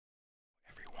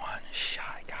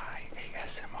Shy Guy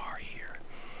ASMR here,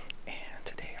 and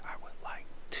today I would like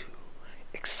to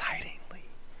excitingly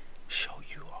show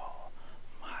you all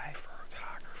my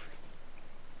photography.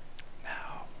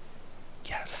 Now,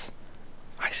 yes,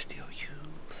 I still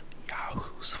use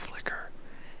Yahoo's Flickr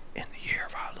in the year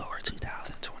of our Lord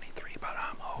 2023, but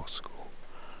I'm old school,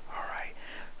 alright?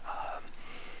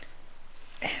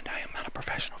 And I am not a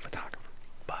professional photographer,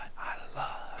 but I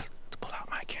love to pull out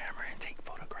my camera and take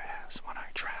photographs when I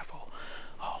travel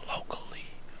locally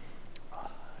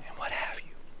and what have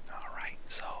you. Alright,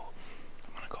 so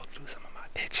I'm going to go through some of my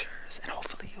pictures and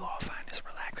hopefully you all find this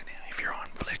relaxing. And if you're on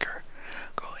Flickr,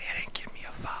 go ahead and give me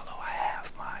a follow. I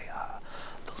have my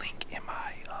the link in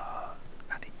my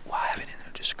I have it in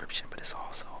the description, but it's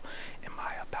also in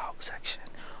my about section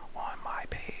on my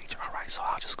page. Alright, so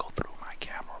I'll just go through my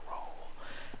camera roll.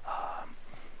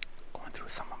 Going through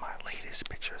some of my latest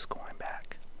pictures going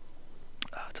back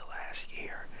to last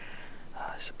year.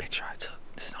 It's a picture I took.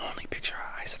 This is the only picture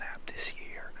I snapped this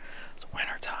year. It's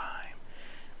winter time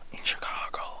in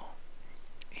Chicago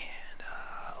and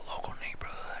a local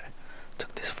neighborhood.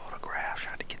 Took this photograph,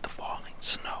 tried to get the falling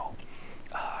snow.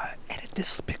 Edit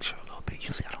this picture a little bit.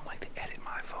 Usually I don't like to edit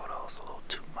my photos a little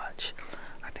too much.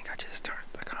 I think I just turned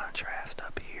the contrast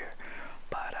up here,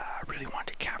 but I really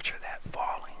wanted to capture that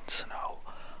falling snow,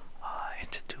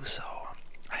 and to do so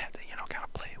I had to, kind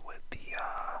of play with the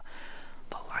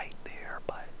light there.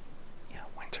 But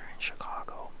winter in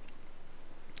Chicago.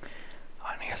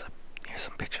 And here's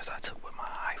some pictures I took with my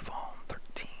iPhone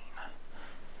 13,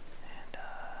 and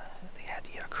they had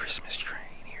the Christmas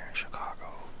train here in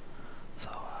Chicago. So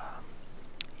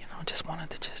just wanted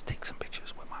to take some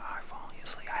pictures with my iPhone.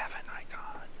 Usually I have an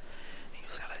Icon, and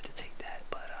usually I like to take that,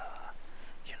 but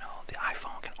the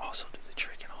iPhone can also do the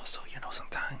trick. And also,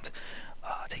 sometimes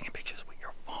taking pictures with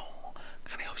your phone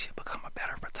kind of helps you become a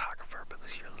better photographer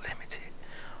because you're limited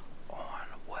on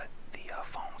what the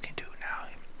phone can do. Now,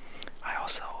 I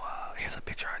also here's a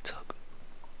picture I took.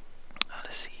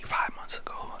 Let's see, 5 months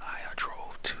ago. I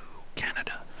drove to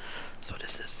Canada. So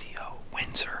this is the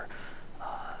Windsor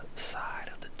side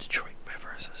of the Detroit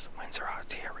River. This is Windsor,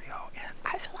 Ontario, and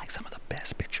I feel like some of the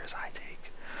best pictures I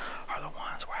take are the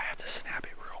ones where I have to snap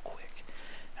it real quick.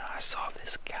 And I saw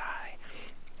this guy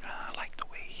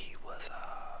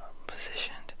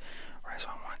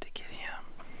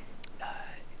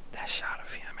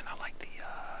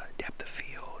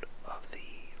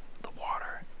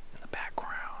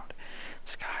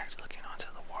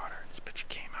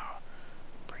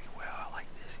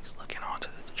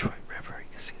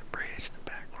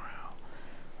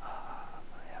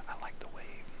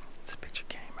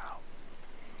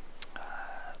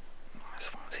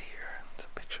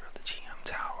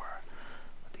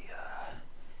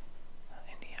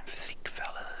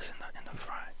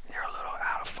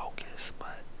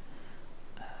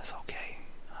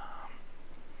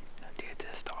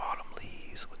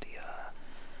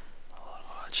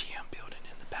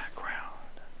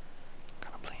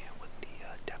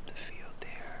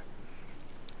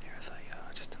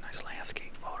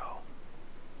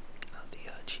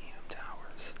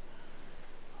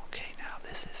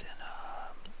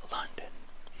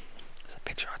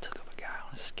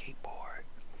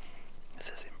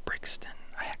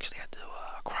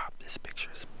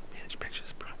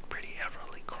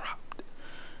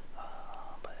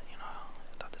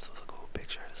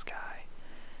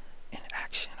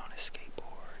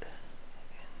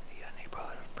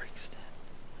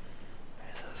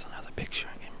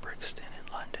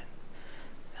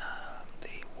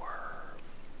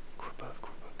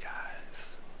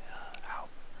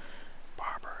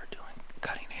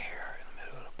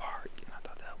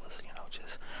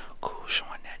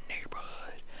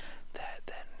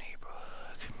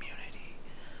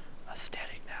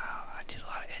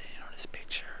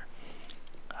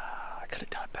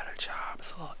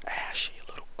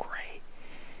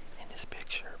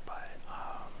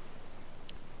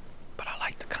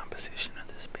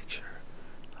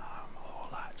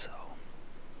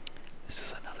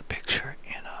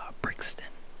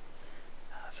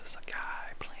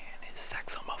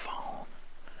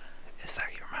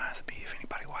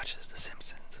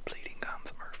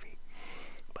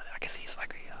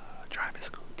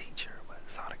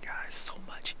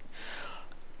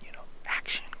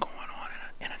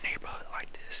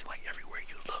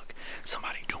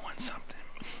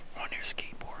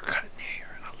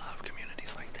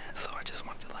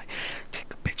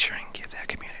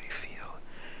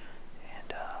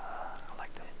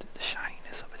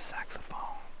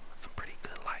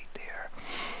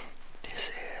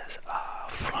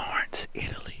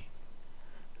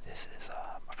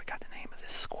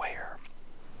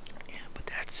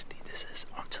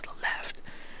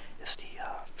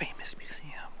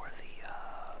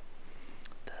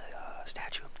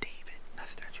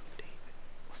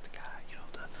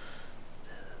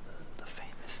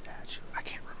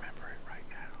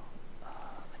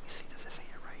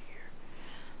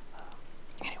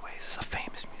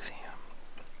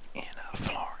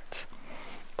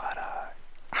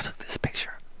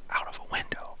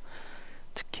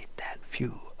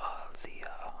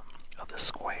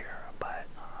square, but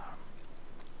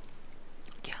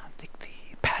yeah, I think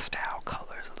the pastel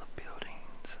colors of the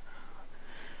buildings,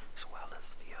 as well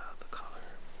as the color,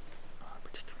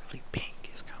 particularly pink,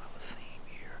 is kind of a theme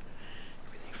here.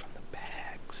 Everything from the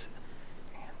bags,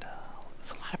 and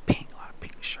it's a lot of pink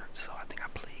shirts. So I think I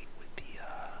played with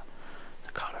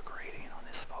the color grading on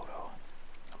this photo.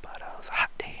 But it was a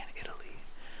hot day in Italy.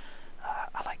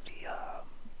 I like the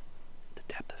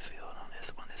depth of field on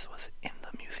this one. This was in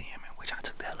the museum in which I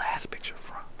took that last picture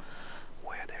from,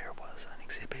 where there was an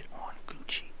exhibit on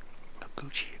Gucci, a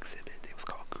Gucci exhibit. It was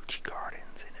called Gucci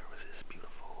Gardens, and there was this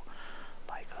beautiful,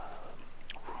 like,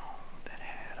 room that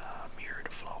had mirrored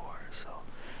floors. So,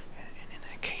 and in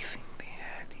the casing, they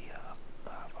had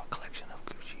a collection of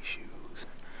Gucci shoes,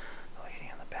 and the lady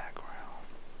in the background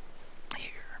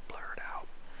here blurred out.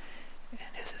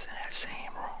 And this is in that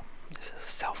same room. This is a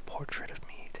self-portrait of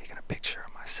me taking a picture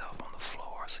of myself on the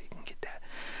floor, so you can get that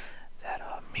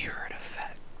mirrored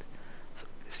effect. So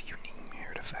this unique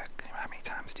mirrored effect. How many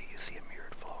times do you see a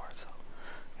mirrored floor? So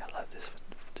yeah, I love this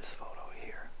photo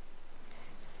here.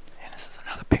 And this is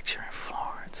another picture in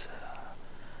Florence.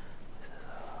 This is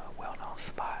a well-known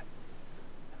spot,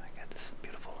 and I got this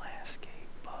beautiful landscape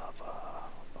of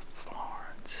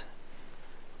Florence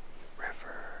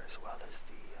river, as well as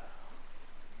the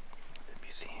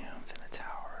museums and the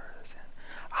towers. And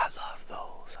I love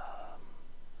those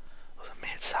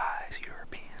mid-sized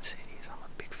European cities. I'm a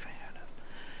big fan of,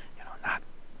 not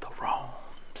the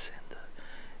Romes and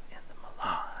the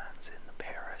Milans and the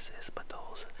Parises, but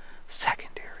those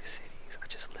secondary cities. I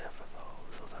just live for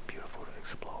those. Those are beautiful to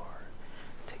explore,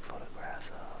 take photographs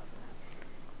of.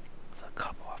 There's a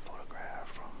couple I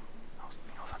photographed from, I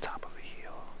was on top of a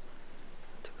hill.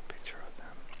 I took a picture of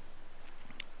them.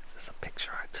 This is a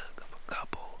picture I took of a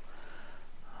couple.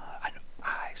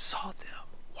 I saw them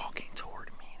walking toward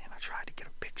me, and I tried to get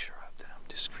a picture of them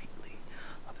discreetly,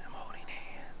 of them holding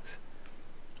hands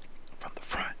from the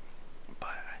front, but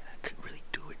I couldn't really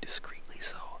do it discreetly,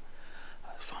 so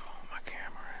I was filming with my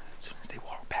camera, and as soon as they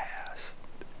walked past,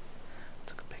 I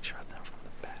took a picture of them from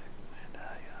the back, and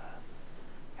I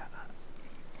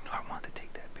knew I wanted to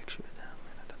take that picture of them,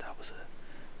 and I thought that was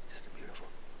just a beautiful,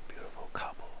 beautiful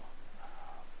couple.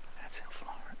 That's in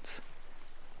Florence.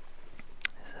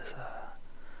 This is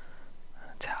an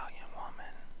Italian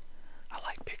woman. I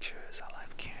like pictures. I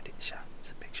like candid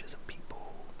shots, pictures of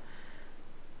people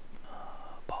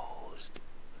posed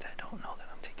that don't know that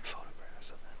I'm taking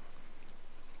photographs of them.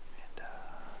 And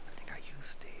I think I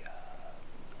used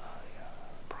a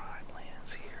prime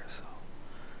lens here, so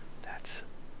that's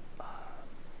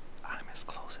I'm as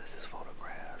close as this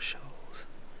photograph shows,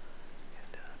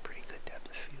 and pretty good depth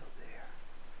of field there.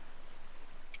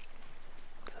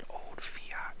 It's an old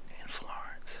Fiat in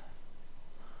Florence,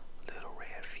 little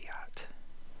red Fiat,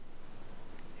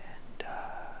 and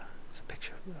it's a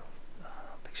picture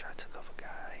I took of a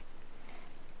guy.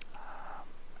 I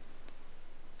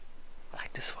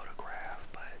like this photograph,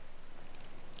 but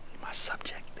my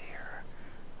subject there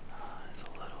is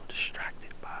a little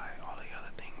distracted by all the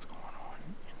other things going on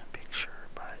in the picture,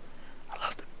 but I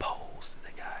love the pose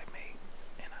that the guy made,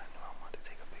 and I knew I wanted to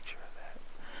take a picture of that.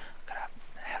 Could I have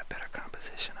had a better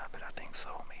composition of it? I think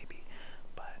so, maybe,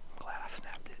 but I'm glad I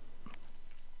snapped it.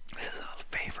 This is a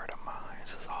favorite of mine.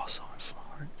 This is also in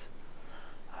Florence.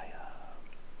 I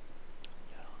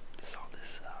saw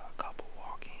this couple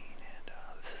walking, and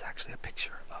this is actually a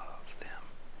picture of them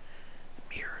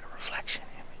mirrored, a reflection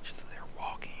image. So they're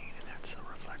walking, and that's a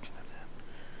reflection of them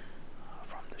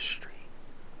from the street.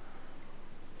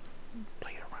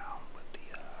 Played around with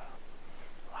the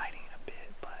lighting a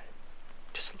bit, but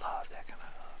just love that kind of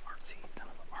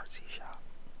artsy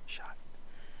shot.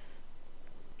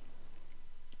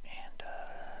 And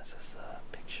this is a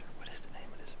picture. What is the name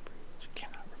of this bridge?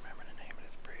 Cannot remember the name of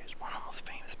this bridge. One of the most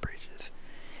famous bridges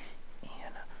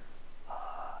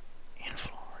in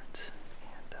Florence.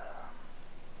 And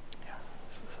yeah,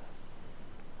 this is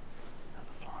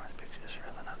another Florence picture.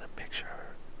 Here's another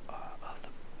picture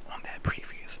on that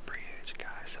previous bridge,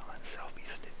 guy selling selfie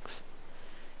sticks.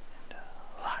 And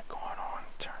a lot going on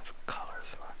in terms of color,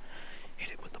 so I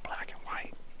hit it with the black and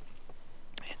white.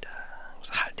 And it was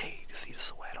a hot day. You could see the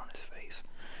sweat on his face,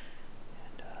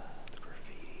 and the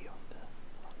graffiti on the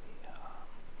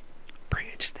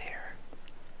bridge there.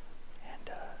 And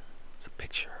it's a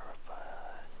picture of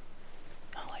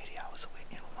a lady I was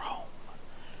with in Rome,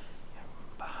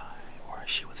 and behind, or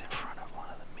she was in front of one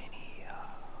of the many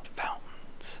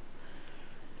fountains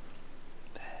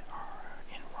that are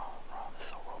in Rome. Rome is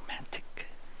so romantic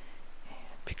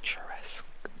and picturesque.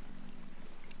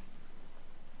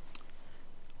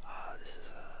 This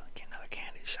is another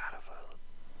candid shot of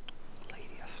a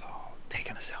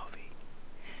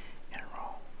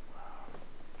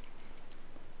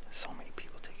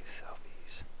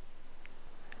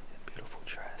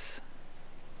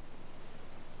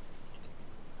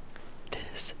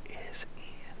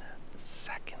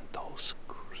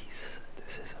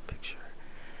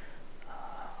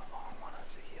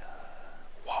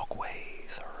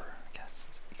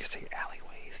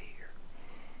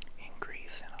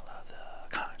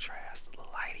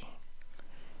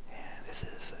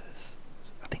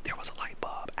I think there was a light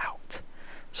bulb out,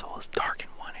 so it was dark in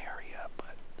one area,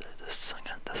 but the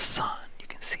sun, you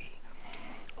can see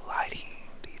lighting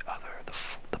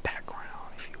the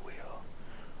background, if you will,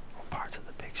 or parts of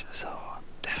the picture. So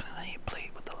definitely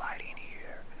played with the lighting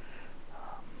here.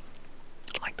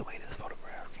 I like the way this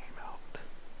photograph came out.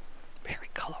 Very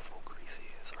colorful Greece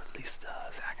is, or at least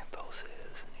Zakynthos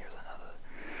is. And here's another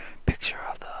picture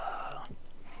of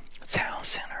the town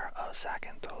center of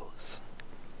Zakynthos.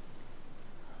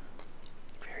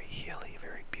 Very hilly,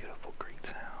 very beautiful Greek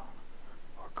town,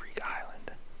 or Greek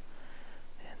island.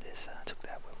 And this, I took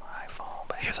that with my iPhone,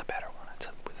 but here's a better one I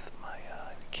took with my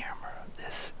camera.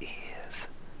 This is,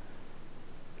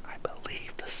 I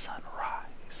believe, the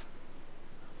sunrise.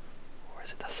 Or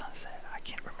is it the sunset? I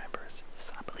can't remember.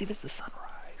 I believe it's the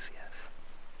sunrise, yes.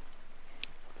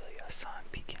 The sun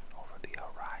peeking over the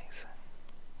horizon.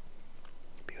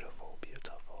 Beautiful,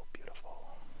 beautiful, beautiful.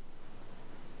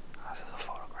 This is a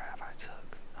photograph I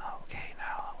took. Okay,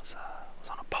 now I was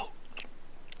on a boat,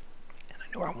 and I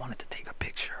knew I wanted to take a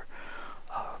picture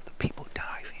of the people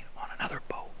diving on another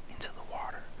boat into the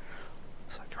water.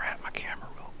 So I grabbed my camera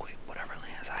real quick, whatever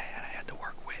lens I had to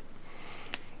work with.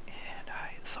 And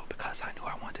so because I knew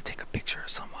I wanted to take a picture of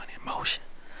someone in motion,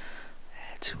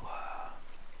 I had to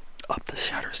up the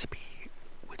shutter speed,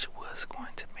 which was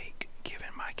going to make, given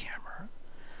my camera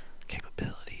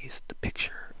capabilities, the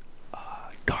picture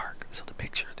dark. So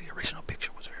the original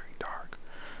picture was very dark.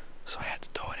 So I had to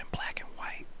throw it in black and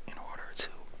white in order to,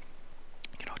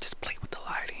 just play with the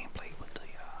lighting, play with the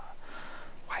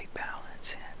white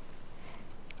balance. And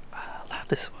I love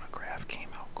this photograph. Came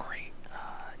out great.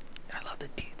 I love the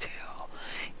detail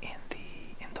in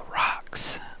the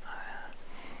rocks,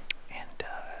 and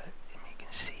you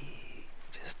can see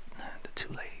just the two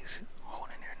ladies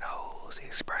holding their nose, the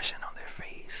expression on their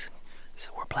face.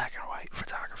 So where black and white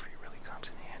photography really comes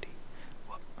in handy.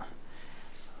 Well,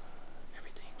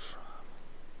 everything from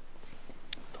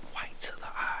the whites of the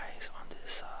eyes on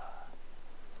this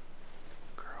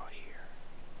girl here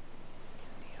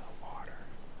in the water.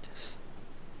 Just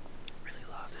really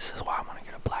love. This is why I want to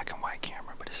get a black and white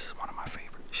camera, but this is one of my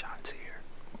favorite shots here.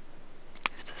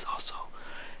 This is also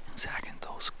in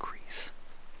Zakynthos, Greece.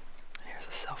 Here's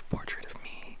a self-portrait of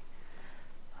me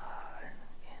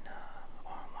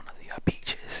on one of the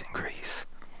beaches in Greece.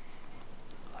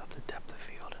 Love the depth of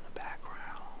field in the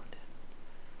background.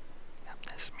 Yep,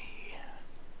 that's me,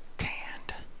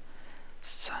 tanned,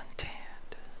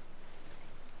 sun-tanned.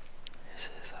 This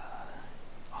is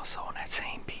also on that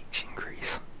same beach in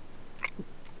Greece.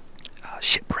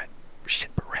 Shipwreck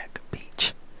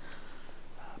beach,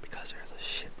 because there's a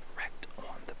shipwreck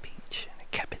on the beach, and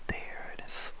it kept it there. And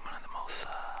it's one of the most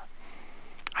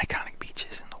iconic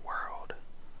beaches in the world.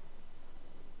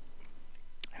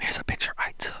 And here's a picture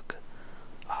I took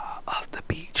of the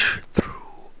beach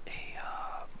through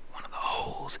one of the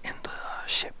holes in the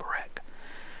shipwreck.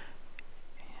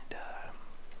 And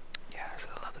yes,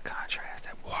 I love the contrast.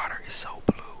 That water is so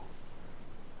blue,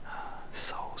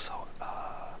 so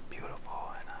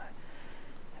beautiful, and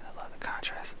I love the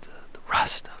contrast of the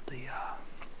rust of the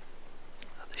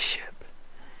ship,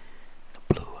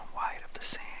 the blue and white of the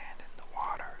sand and the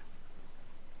water.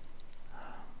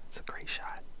 It's a great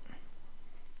shot.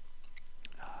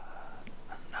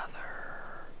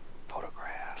 Another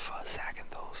photograph of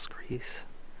Zakynthos, Greece.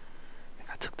 I think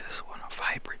I took this one a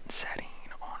vibrant setting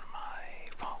on my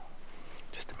phone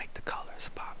just to make the colors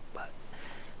pop. But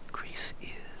Greece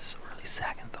is, or at least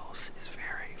Zakynthos, is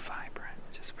very vibrant,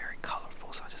 just very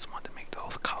colorful. So I just wanted to make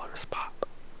those colors pop.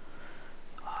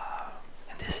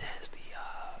 And this is the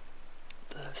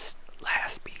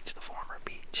last beach, the former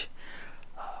beach,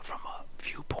 from a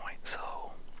viewpoint.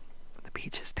 So the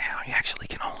beach is down. You actually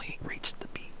can only reach the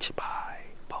beach by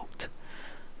boat.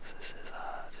 So this is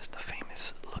just a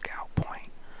famous lookout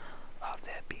point of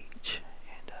that beach.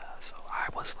 And so I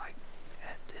was like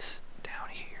at this down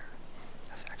here.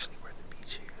 That's actually where the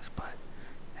beach is. But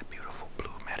that beautiful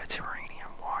blue Mediterranean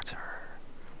water.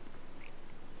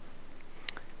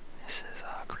 This is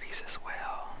Greece as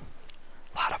well.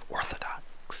 A lot of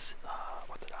Orthodox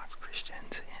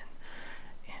Christians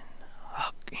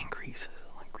in Greece,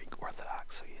 like Greek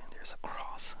Orthodox. So yeah, there's a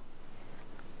cross,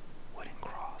 wooden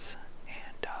cross,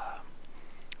 and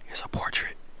here's a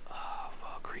portrait of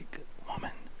a Greek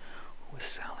woman who was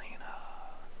selling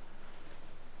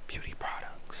beauty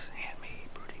products, handmade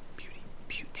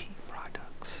beauty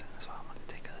products. So I wanted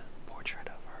to take a portrait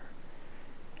of her.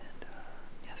 And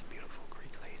yes, beautiful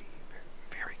Greek lady,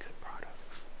 very good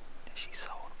products that she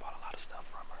sold. Bought a lot of stuff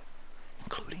from her,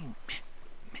 including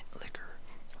mint liquor,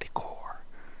 decor.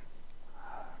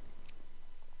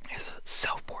 It's a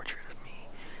self-portrait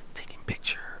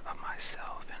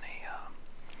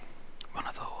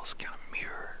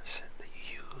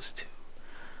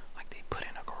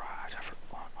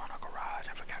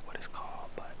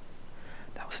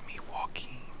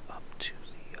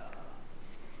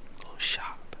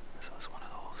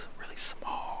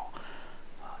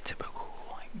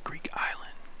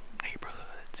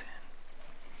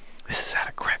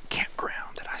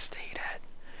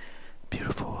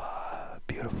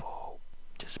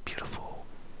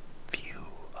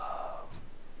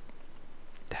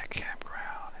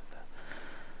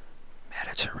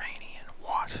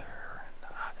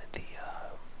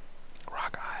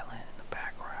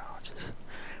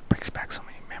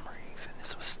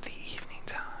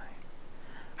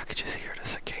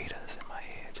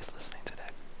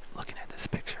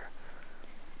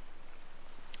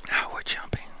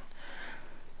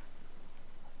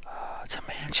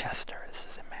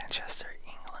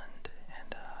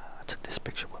this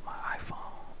picture with my iPhone.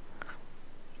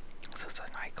 This is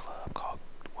a nightclub called,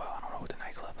 well, I don't know what the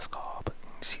nightclub is called, but you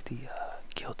can see the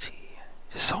Guilty.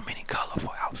 Just so many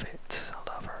colorful outfits. I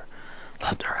love her.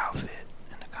 Loved her outfit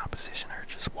and the composition. Her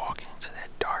just walking into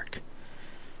that dark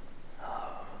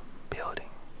building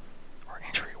or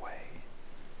entryway.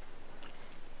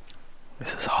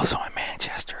 This is also in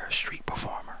Manchester, a street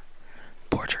performer.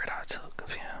 Portrait I took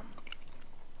of him.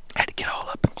 I had to get all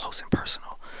up and close and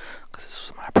personal because this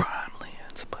was my prime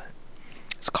lens, but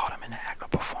it's caught him in the act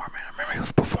of performing. I remember he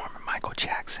was performing Michael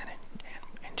Jackson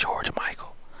and George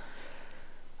Michael.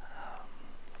 I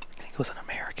think he was an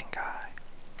American guy.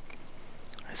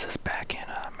 This is back in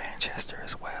Manchester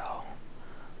as well.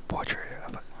 Portrait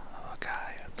of a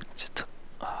guy. I just took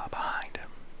behind him.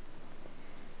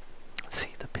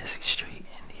 See the busy street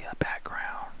in the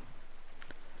background.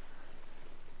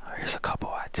 Here's a couple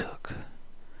I took.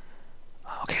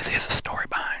 Okay, so here's a story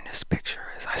behind this picture.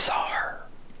 Is I saw her,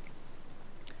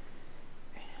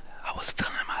 and I was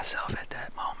feeling myself at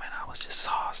that moment. I was just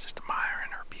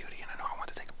admiring her beauty, and I know I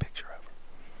wanted to take a picture of her.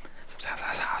 Sometimes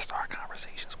that's how I start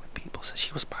conversations with people. So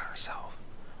she was by herself.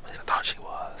 At least I thought she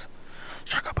was.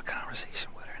 Struck up a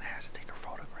conversation with her and asked to take her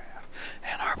photograph.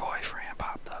 And her boyfriend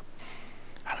popped up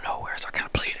out of nowhere, so I kind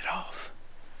of played it off.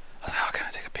 I was like, "How can I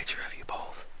take a picture of you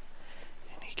both?"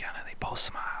 And they both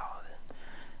smiled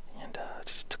and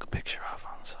just took a picture of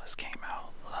them. So this came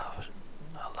out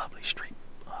a lovely street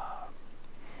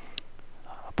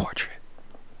portrait,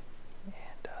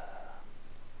 and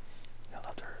I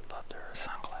loved her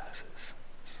sunglasses.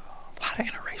 So a lot of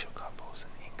interracial couples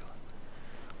in England,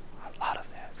 a lot of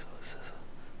that. So this is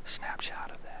a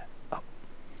snapshot of that. Oh,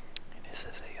 and this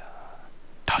is a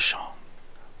Dachshund.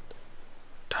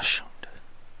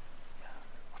 Yeah,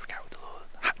 I forgot what the little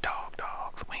hot dog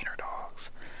dogs, wiener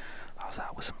dogs. I was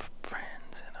out with some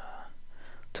friends and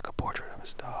took a portrait of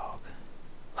his dog.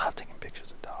 Love taking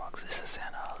pictures of dogs. This is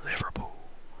in Liverpool,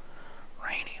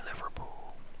 rainy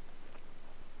Liverpool.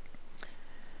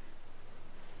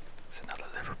 It's another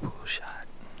Liverpool shot.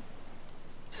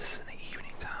 This is in the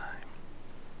evening time.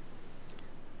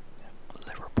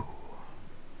 Liverpool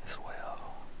as well.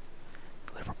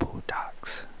 Liverpool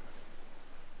docks.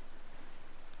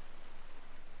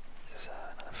 This is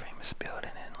another famous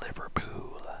building in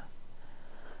Liverpool.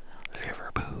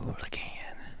 Liverpool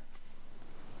again.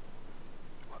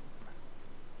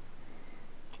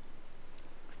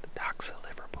 The docks of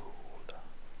Liverpool.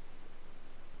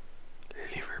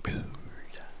 Liverpool.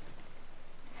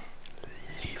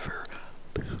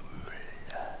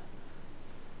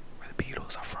 Where the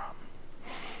Beatles are from.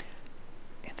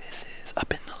 And this is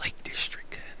up in the Lake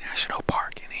District National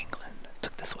Park in England. I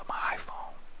took this with my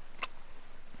iPhone.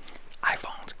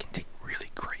 iPhones can take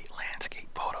really great landscape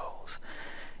photos,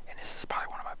 and this is probably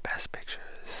one of my best pictures.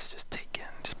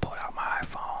 Just pulled out my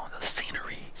iPhone. The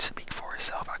scenery speaks for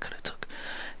itself. I could have took,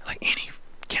 like any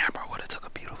camera would have took a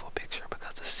beautiful picture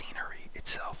because the scenery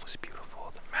itself was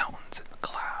beautiful. The mountains and the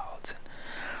clouds and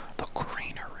the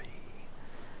greenery.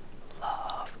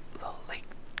 Love the Lake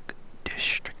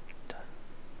District.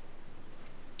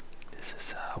 This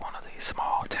is one of these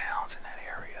small towns in that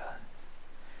area.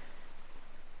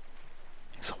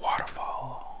 It's a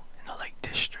waterfall in the Lake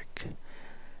District.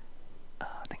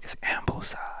 I think it's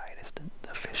Ambleside is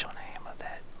the official name of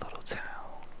that little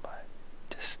town, but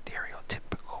just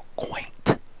stereotypical,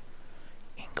 quaint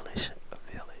English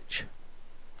village.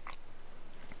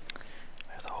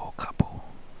 There's a whole couple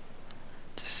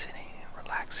just sitting and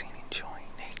relaxing,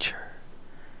 enjoying nature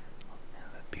in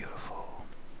the beautiful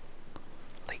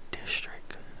Lake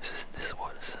District.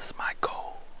 This is my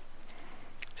goal.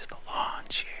 Just a lawn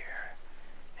chair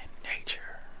and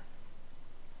nature.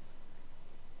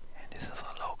 And this is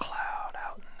a low cloud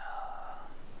out in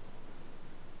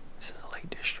this is the Lake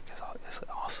District. It's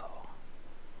also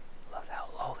loved how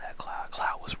low that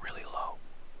cloud was really low.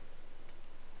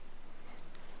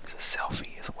 It's a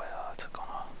selfie as well. I took on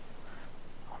a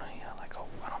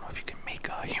I don't know if you can make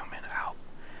a human out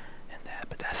in that,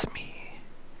 but that's me,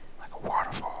 like a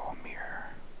waterfall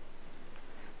mirror.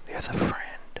 There's a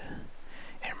friend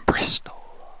in Bristol,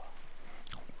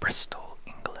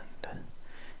 England.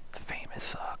 The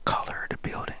famous colored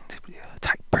buildings,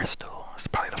 type Bristol. It's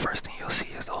probably the first thing you'll see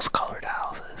is those colored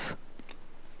houses.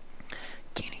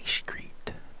 Guinea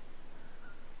Street.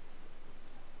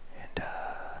 And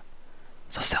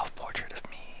it's a self-portrait of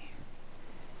me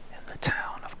in the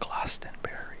town of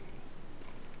Glastonbury.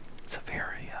 It's a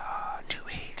very new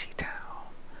agey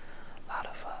town. A lot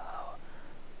of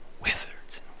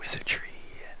wizards and wizardry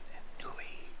and new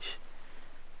age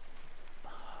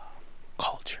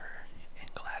culture in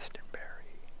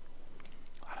Glastonbury.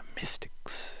 A lot of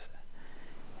mystics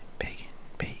and pagan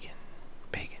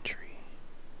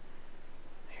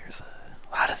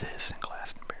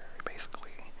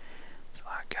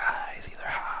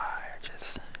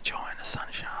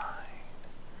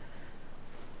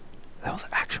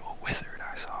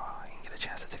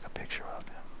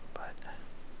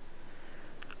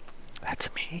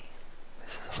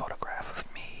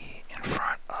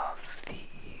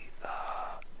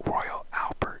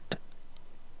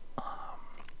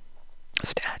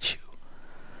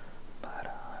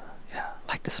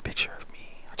this picture of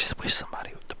me. I just wish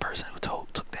somebody, the person who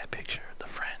took that picture, the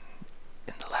friend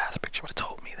in the last picture, would have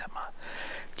told me that my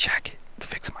jacket,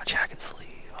 fix my jacket sleeve.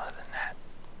 Other than that,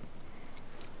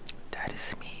 that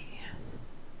is me.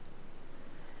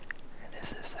 And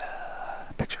this is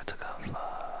a picture I took of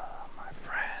my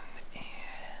friend in,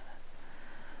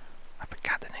 I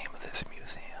forgot the name of this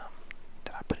museum.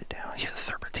 Did I put it down? Yeah, the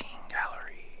Serpentine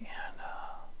Gallery, and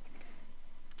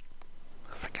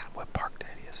I forgot what park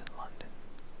that is in London.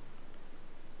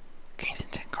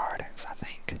 Kensington Gardens, I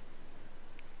think.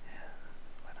 Yeah,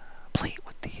 but played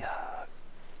with the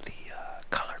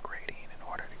color grading in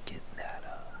order to get that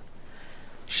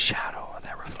shadow or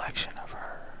that reflection of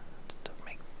her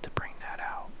to bring that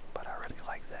out. But I really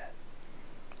like that.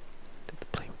 To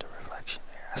play with the reflection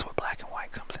there. That's where black and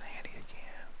white comes in handy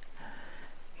again.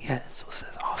 Yes, it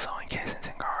says also in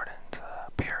Kensington Gardens,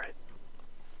 Parrot.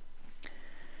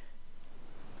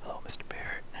 Hello, Mr.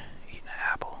 Parrot. Eating an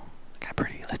apple.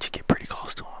 Let you get pretty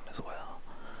close to him as well.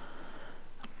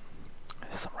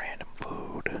 There's some random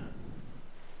food.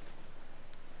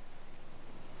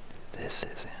 This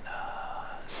is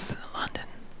in London.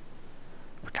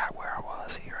 Forgot where I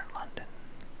was here in London.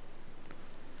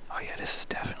 Oh yeah, this is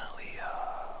definitely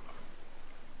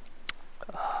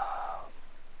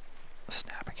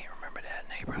snap. I can't remember that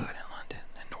neighborhood in London,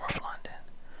 in North London.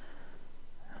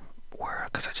 Where,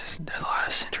 cause there's a lot of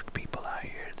eccentric people out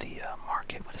here. The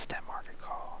market, what is that market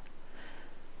called?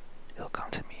 It'll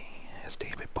come to me as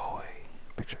David Bowie.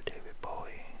 Picture of David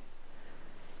Bowie.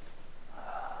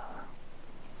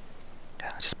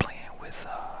 Yeah, just playing with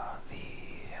the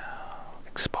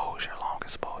exposure, long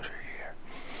exposure here.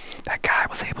 That guy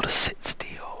was able to sit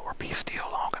still or be still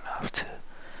long enough to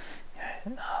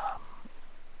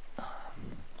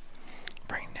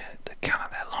bring the kind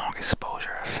of that long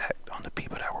exposure effect on the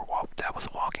people that was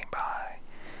walking by.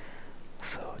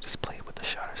 So just played with the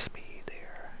shutter speed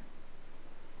there.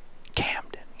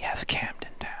 Camden, yes,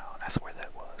 Camden Town. That's where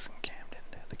that was, in Camden,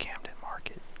 the Camden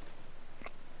Market.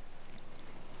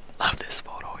 Love this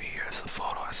photo here. It's a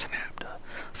photo I snapped.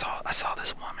 I saw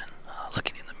this woman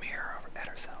looking in the mirror at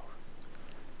herself,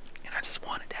 and I just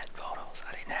wanted that photo. So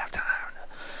I didn't have time to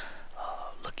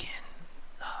look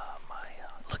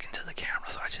into the camera.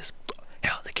 So I just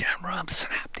held the camera up,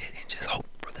 snapped it, and just hoped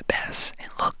for the best.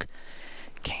 And look,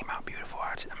 it came out beautiful.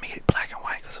 I made it black and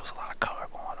white because there was a lot of color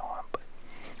going on, but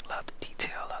love the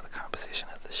detail, love the composition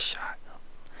of the shot.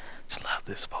 Just love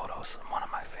this photo. It's one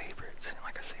of my favorites. And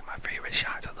like I say, my favorite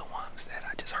shots are the ones that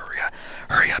I just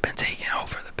hurry up and take and hope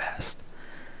for the best.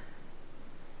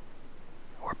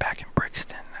 We're back in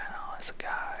Brixton now. There's a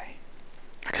guy.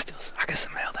 I can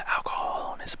smell the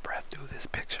alcohol on his breath through this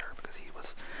picture because he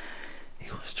was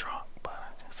drunk. But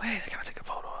I just, hey, can I take a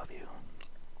photo of you?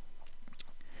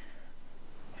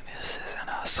 And this is in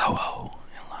Soho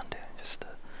in London.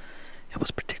 It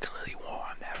was particularly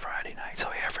warm that Friday night, so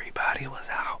everybody was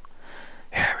out.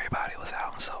 Everybody was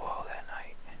out in Soho that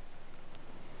night.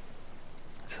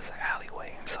 This is an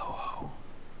alleyway in Soho.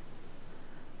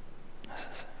 This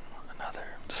is another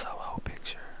Soho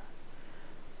picture.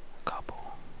 A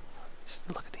couple. Just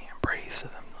look at the embrace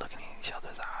of them looking in each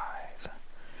other's eyes.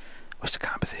 Wish the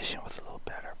composition was a little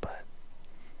better, but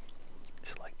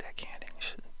just like that candid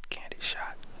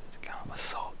shot. It's kind of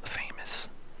a famous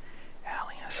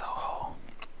alley in Soho.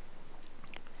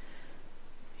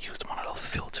 Used one of those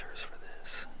filters for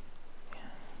this. Yeah.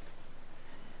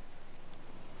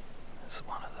 It's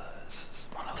one of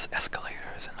those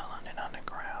escalators in the London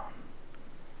Underground.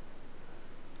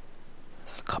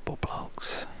 There's a couple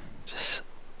blokes. Just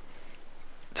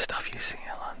stuff you see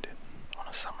in London on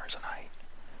a summer's night.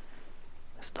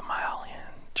 It's the Mile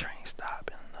End train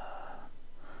stop in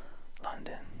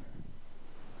London.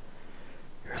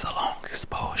 Here's a long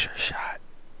exposure shot.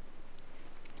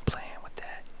 Playing with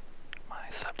that. My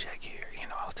subject here,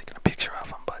 I was taking a picture of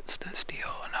him, but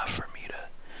still enough for me to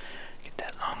get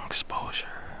that long exposure.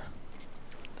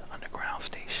 The underground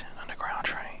station, underground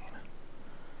train.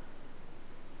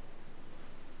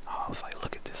 Oh, I was like,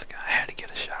 look at this guy. I had to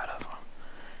get a shot of him.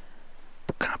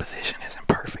 The composition isn't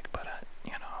perfect, but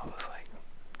I was like,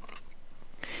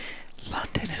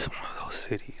 London is one of those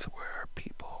cities where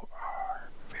people are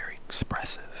very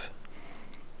expressive,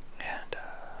 and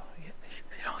you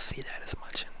don't see that as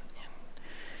much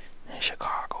in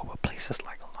Chicago, but places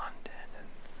like London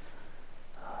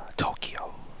and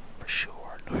Tokyo, for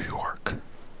sure, New York,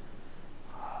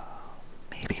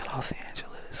 maybe Los Angeles.